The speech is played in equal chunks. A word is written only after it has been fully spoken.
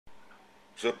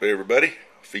What's up, everybody?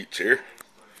 Feet's here.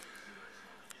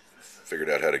 Figured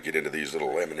out how to get into these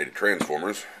little laminated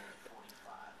transformers.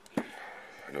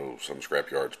 I know some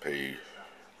scrapyards pay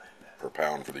per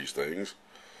pound for these things.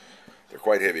 They're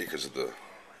quite heavy because of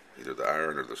either the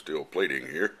iron or the steel plating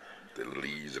here, the little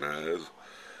E's and I's.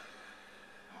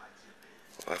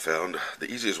 I found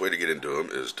the easiest way to get into them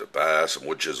is to buy some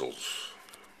wood chisels.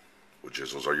 Wood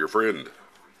chisels are your friend.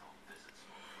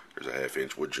 There's a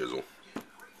 1/2-inch wood chisel.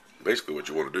 Basically what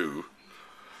you want to do,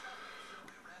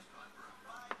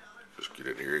 just get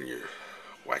in here and you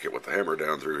whack it with the hammer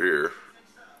down through here.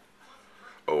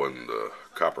 Oh, and the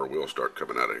copper will start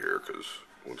coming out of here because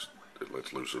once it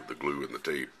lets loose of the glue and the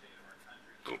tape,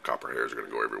 little copper hairs are going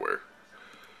to go everywhere.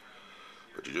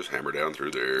 But you just hammer down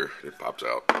through there, it pops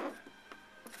out.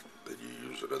 Then you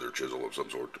use another chisel of some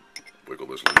sort to wiggle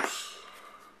this loose.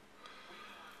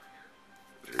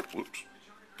 Here, whoops.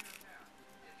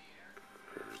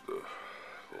 There's the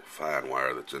little fine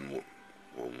wire that's on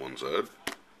one side.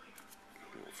 A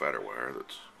little fatter wire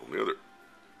that's on the other.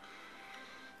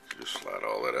 You just slide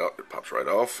all that out, it pops right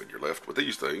off, and you're left with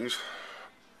these things.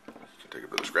 You can take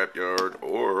them to the scrapyard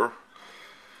or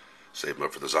save them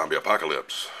up for the zombie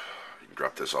apocalypse. You can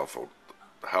drop this off on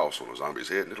the house on a zombie's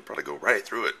head and it'll probably go right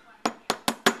through it.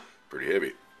 Pretty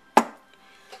heavy.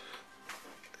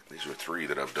 These are 3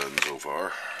 that I've done so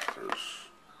far. There's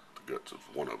the guts of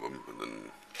one of them, and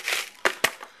then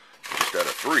just out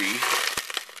of 3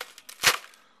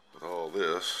 with all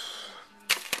this.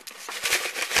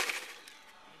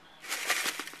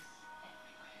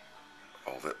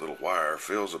 All that little wire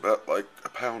feels about like a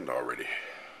pound already.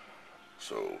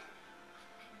 So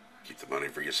keep the money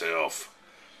for yourself.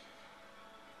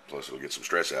 Plus it'll get some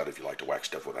stress out if you like to whack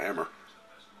stuff with a hammer.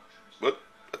 But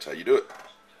that's how you do it.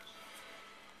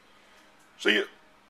 See ya.